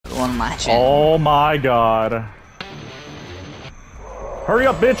one latching. Oh my god. Hurry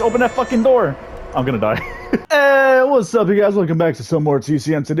up, bitch! Open that fucking door! I'm gonna die. Hey, what's up, you guys? Welcome back to some more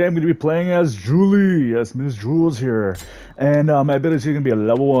TCM. Today I'm gonna be playing as Julie. Yes, Miss Jules here. And my ability is gonna be a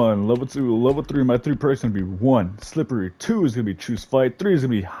level 1, level 2, level 3. My 3 perks gonna be 1, slippery. 2 is gonna be choose fight. 3 is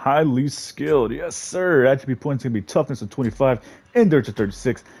gonna be highly skilled. Yes, sir. Attribute points gonna be toughness of 25, endurance of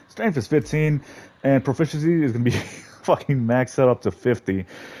 36, strength is 15, and proficiency is gonna be fucking maxed out up to 50.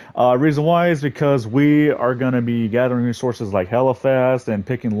 Reason why is because we are going to be gathering resources like hella fast and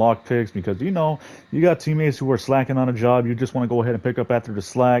picking lock picks because, you know, you got teammates who are slacking on a job. You just want to go ahead and pick up after the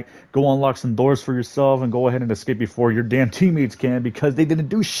slack, go unlock some doors for yourself and go ahead and escape before your damn teammates can because they didn't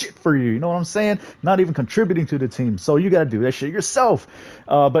do shit for you. You know what I'm saying? Not even contributing to the team. So you got to do that shit yourself.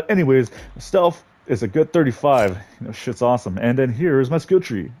 But anyways, stealth is a good 35. You know, shit's awesome. And then here's my skill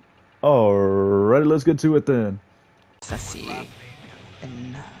tree. Alrighty, let's get to it then. Let's see.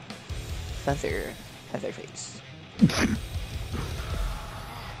 And Featherface.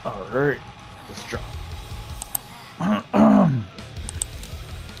 Alright, let's drop. Oh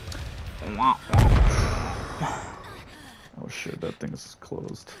shit, that thing is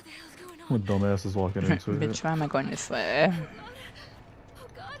closed. What dumbass is walking into it? Bitch, why am I going this way?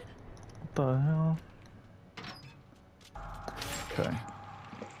 What the hell? Okay.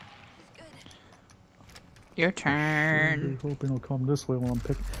 Your turn. Hoping it'll come this way while I'm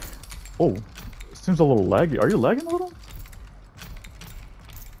picking. Oh, it seems a little laggy. Are you lagging a little?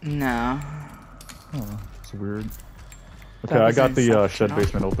 No. Oh, it's weird. Okay, I got the shed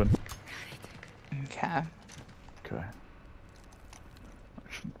basement open. Okay. Okay.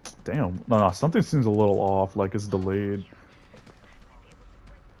 Damn. No, something seems a little off, like it's delayed.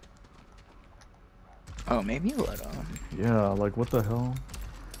 Oh, maybe a little. Yeah, like what the hell?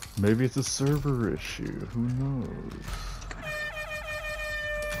 Maybe it's a server issue. Who knows?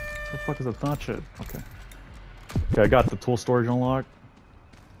 What the fuck is a thought shit? Okay. Okay, I got the tool storage unlocked.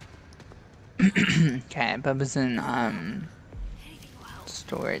 Okay, Bubba's in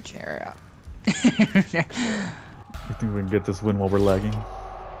storage area. You think we can get this win while we're lagging?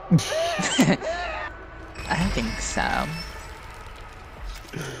 I think so.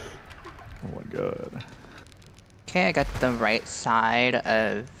 Oh my god. Okay, I got the right side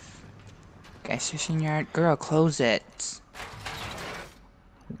of gas station yard. Girl, close it.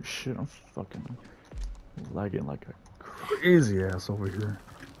 Holy shit, I'm fucking lagging like a crazy ass over here.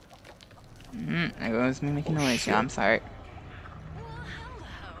 There goes me making noise. Shit. Yeah, I'm sorry.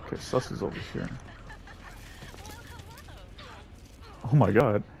 Okay, Sus is over here. Oh my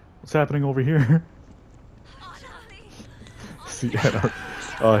god, what's happening over here? See, Anna.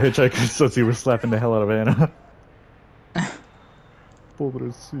 Hitchhiker and Sussy were slapping the hell out of Anna.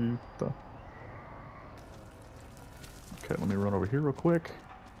 Pobrecita. Okay, let me run over here real quick.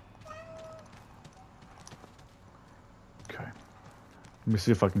 Okay. Let me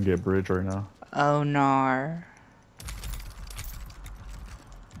see if I can get bridge right now. Oh no.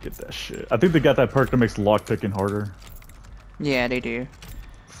 Get that shit. I think they got that perk that makes lockpicking harder. Yeah, they do.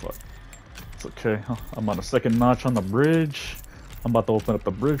 Fuck. It's okay. I'm on a second notch on the bridge. I'm about to open up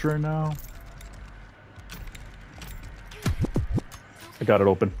the bridge right now. I got it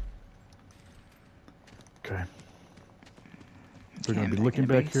open. Okay. We're gonna be looking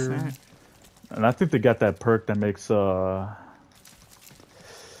back here. And I think they got that perk that makes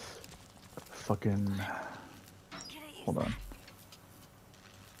fucking hold on.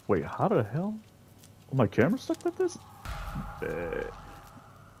 Wait, how the hell? Oh, my camera stuck like this? Okay.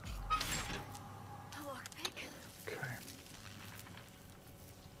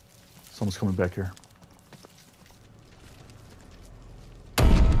 Someone's coming back here.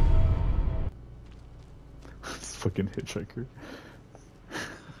 This fucking hitchhiker.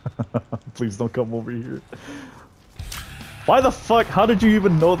 Please don't come over here. Why the fuck? How did you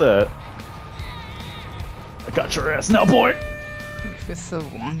even know that? I got your ass now, boy! It's so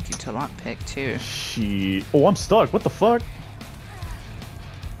wonky to lockpick too. Shit. Oh, I'm stuck. What the fuck?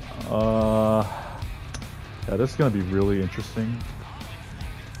 Yeah, this is gonna be really interesting.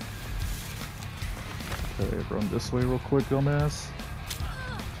 Okay, run this way real quick, dumbass.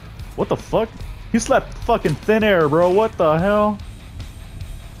 What the fuck? He slapped fucking thin air, bro. What the hell?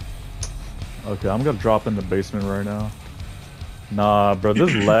 Okay, I'm gonna drop in the basement right now. Nah, bro,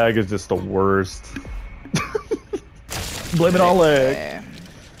 this lag is just the worst. Blame it on lag.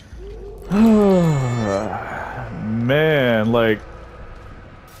 Man, like,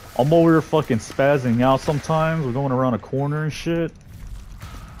 I'm over here fucking spazzing out sometimes. We're going around a corner and shit.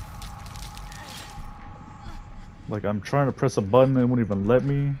 Like, I'm trying to press a button and it won't even let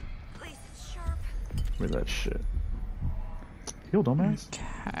me. Give me that shit. Heal, dumbass. Okay,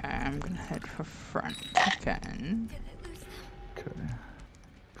 I'm gonna head for front again. Okay.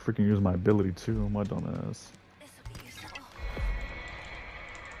 Freaking use my ability too, my dumbass.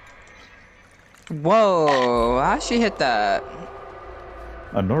 Whoa, how'd she hit that?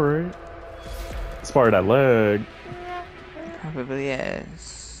 I know, right? It's part of that leg. Probably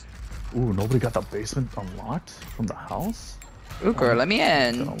is. Ooh, nobody got the basement unlocked from the house? Ooh, girl, let me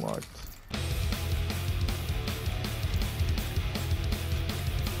It's been in. unlocked.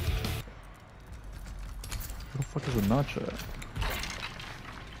 Where the fuck is the notch at?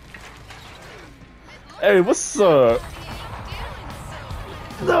 Hey, what's up?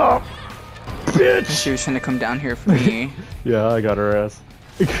 No, bitch! She was trying to come down here for me. Yeah, I got her ass.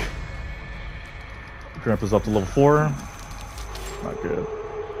 Grandpa's up to level 4. Not good.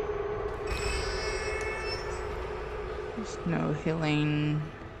 There's no healing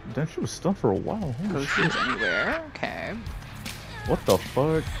Damn, she was stunned for a while. Holy shit. potions anywhere. Okay. What the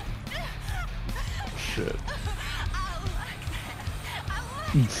fuck? Shit.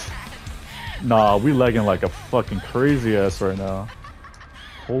 Nah, we lagging like a fucking crazy ass right now.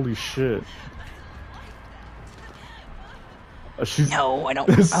 Holy shit. She's No, I don't.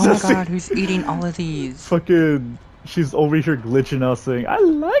 Oh my god, who's eating all of these? fucking. She's over here glitching out saying, I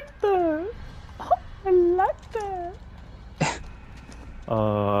like that. I like that.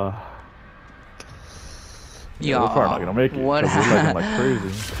 Yeah, we're probably not gonna make it. What? 'Cause we're lagging like crazy.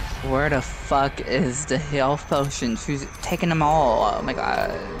 Where the fuck is the health potions? Who's taking them all? Oh my god.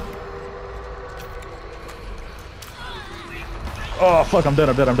 Oh fuck, I'm dead,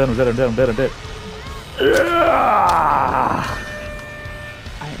 I'm dead, I'm dead, I'm dead, I'm dead, I'm dead, I'm dead. Yeah!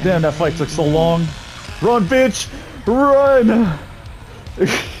 Damn, that fight took so long. Run, bitch! Run!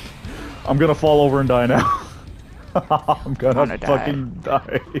 I'm gonna fall over and die now. I'm gonna fucking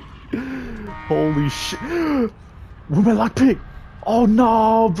die. Holy shit. Where's my lockpick? Oh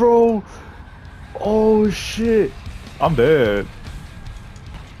no, bro! Oh shit. I'm dead.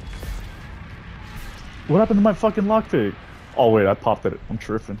 What happened to my fucking lockpick? Oh wait, I popped it. I'm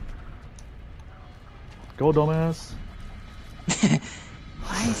tripping. Go, dumbass.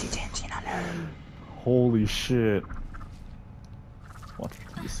 Why is he dancing on her? Holy shit. Watch,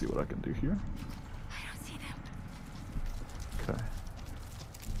 let me see what I can do here. Okay.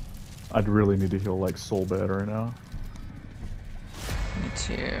 I'd really need to heal like so bad right now. Me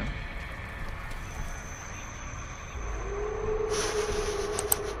too.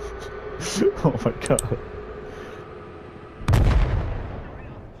 Oh my god.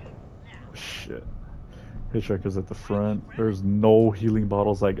 Shit. Hitchhiker's at the front. There's no healing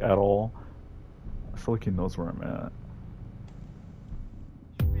bottles like at all. I feel like he knows where I'm at.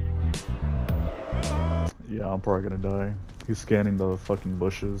 Yeah, I'm probably gonna die. He's scanning the fucking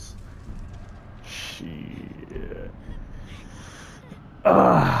bushes. Shit.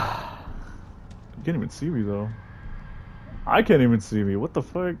 Ah. You can't even see me though. I can't even see me. What the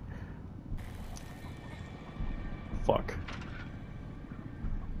fuck? Fuck.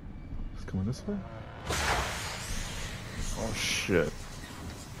 It's coming this way? Oh shit.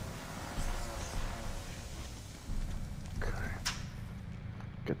 Okay.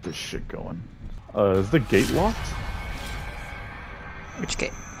 Get this shit going. Is the gate locked? Which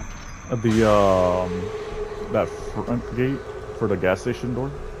gate? That front gate for the gas station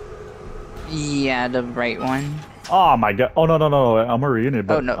door? Yeah, the right one. Oh my god. Oh no no no, I'm already in it,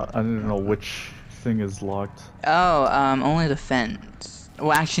 but Oh, no. I don't know which thing is locked. Oh, only the fence.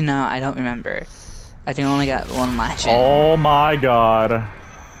 Well, actually, no, I don't remember. I think I only got one latch in. Oh my god.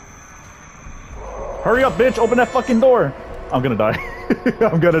 Hurry up, bitch! Open that fucking door! I'm gonna die.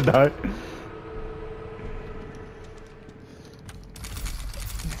 I'm gonna die.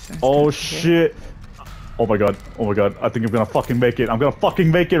 Oh shit. Oh my god. Oh my god. I think I'm gonna fucking make it. I'm gonna fucking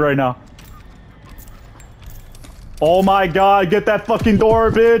make it right now. Oh my god. Get that fucking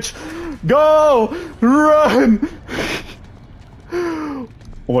door, bitch. Go! Run!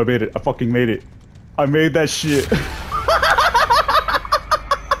 Oh, I made it. I fucking made it. I made that shit.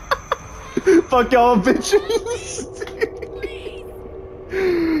 Fuck y'all, bitches.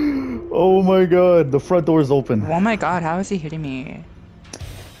 Oh my god. The front door is open. Oh my god, how is he hitting me?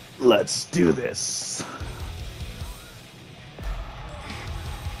 Let's do this.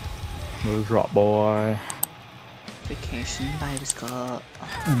 No drop, boy. Vacation vibes got.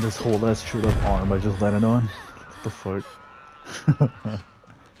 And this whole ass chewed up arm I just landed on. What the fuck?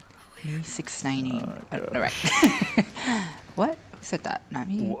 Me 690. Oh, Alright. What? Who said that? Not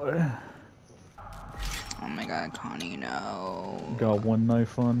me. What? Oh my god, Connie, no. Got one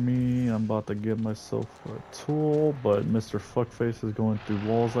knife on me. I'm about to give myself a tool, but Mr. Fuckface is going through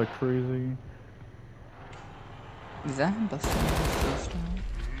walls like crazy. Is that busted?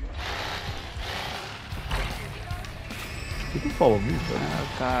 You can follow me, buddy.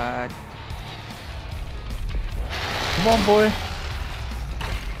 Oh god. Come on, boy.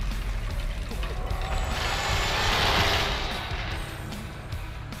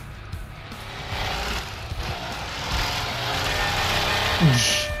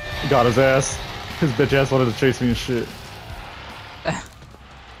 Got his ass. His bitch ass wanted to chase me and shit.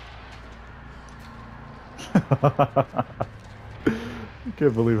 I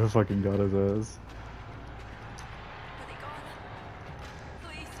can't believe I fucking got his ass. Are they gone?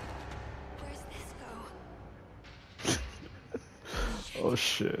 Please. Where's this go? Oh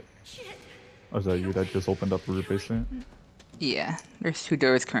shit. Shit. Oh, is that you that just opened up the basement? Yeah, there's 2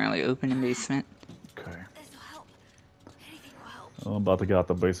 doors currently open in basement. Okay. This will help. Anything will help. I'm about to get out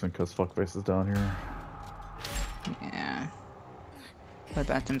the basement because fuckface is down here. Yeah. The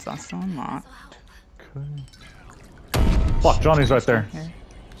bathroom's also unlocked. Okay. Fuck, Johnny's right there. Here.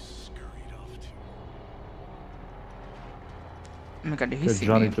 Oh my god, did he Okay, see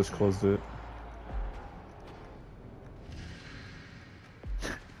Johnny me? just closed it.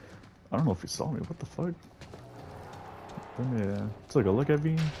 I don't know if he saw me. What the fuck? Let me take a look at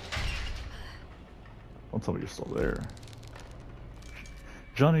me. Don't tell me you're still there.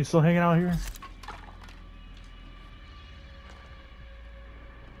 Johnny, you still hanging out here?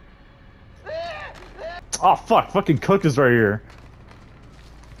 Oh fuck! Fucking Cook is right here.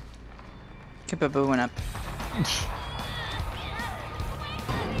 Keep a booing up.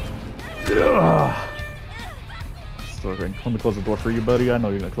 Ugh. Still okay. Let me close the door for you, buddy. I know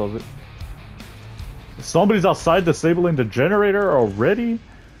you're gonna close it. Somebody's outside disabling the generator already?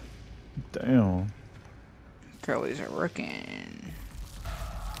 Damn. Girlies are working.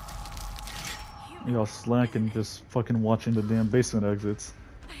 Y'all slacking just fucking watching the damn basement exits.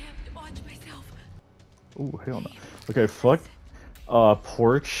 I have to watch myself. Oh, hell no. Okay, fuck.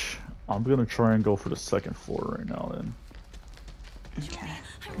 Porch. I'm gonna try and go for the second floor right now then. Okay.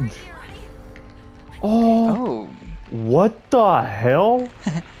 I'm ready already. Oh! Oh. What the hell?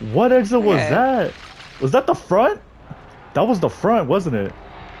 What exit was Okay. that? Was that the front? That was the front, wasn't it?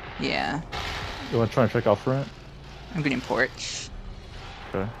 Yeah. You wanna try and check out front? I'm getting porch.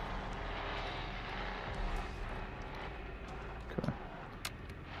 Okay. Okay.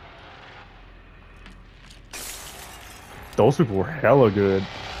 Those people were hella good.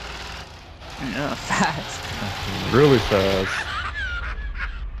 No, fast. Really fast.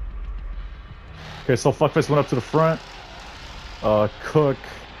 Okay, so Fuckface went up to the front. Cook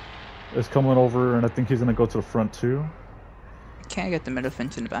is coming over, and I think he's gonna go to the front too. Okay, I got the middle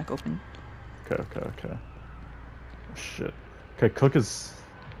fence in the back open. Okay. Shit. Okay, Cook is...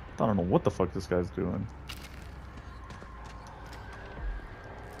 I don't know what the fuck this guy's doing.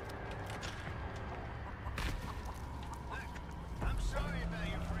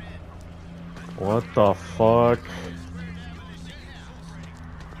 What the fuck?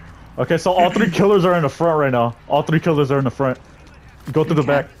 Okay, so all 3 killers are in the front right now. All 3 killers are in the front. Go through the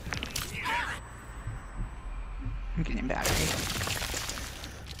Okay. back. I'm getting battery.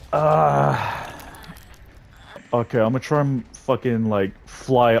 Okay, I'm gonna try and fucking like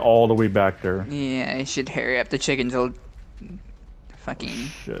fly all the way back there. Yeah, I should hurry up. The chickens will fucking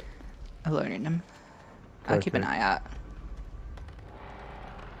Shit. alerting them. I'll keep an Okay. eye out.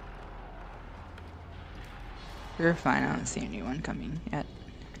 You're fine. I don't see anyone coming yet.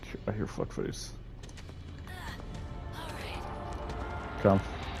 I hear fuckface. Alright. Okay, I'm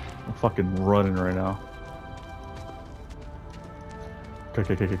fucking running right now.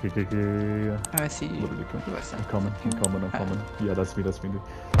 Okay. Oh, I see you. Literally coming. What's I'm that? coming. Yeah, that's me.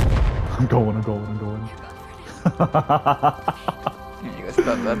 I'm going. There you go,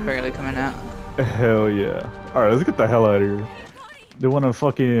 Bubba barely coming out. Hell yeah. Alright, let's get the hell out of here. They want a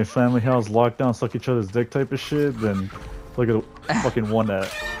fucking family house lockdown, suck each other's dick type of shit, then look at the fucking one that.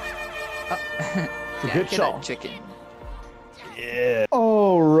 Yeah, Good get shot. that chicken. Yeah.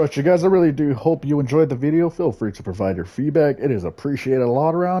 Alright, you guys, I really do hope you enjoyed the video. Feel free to provide your feedback. It is appreciated a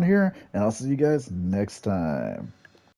lot around here, and I'll see you guys next time.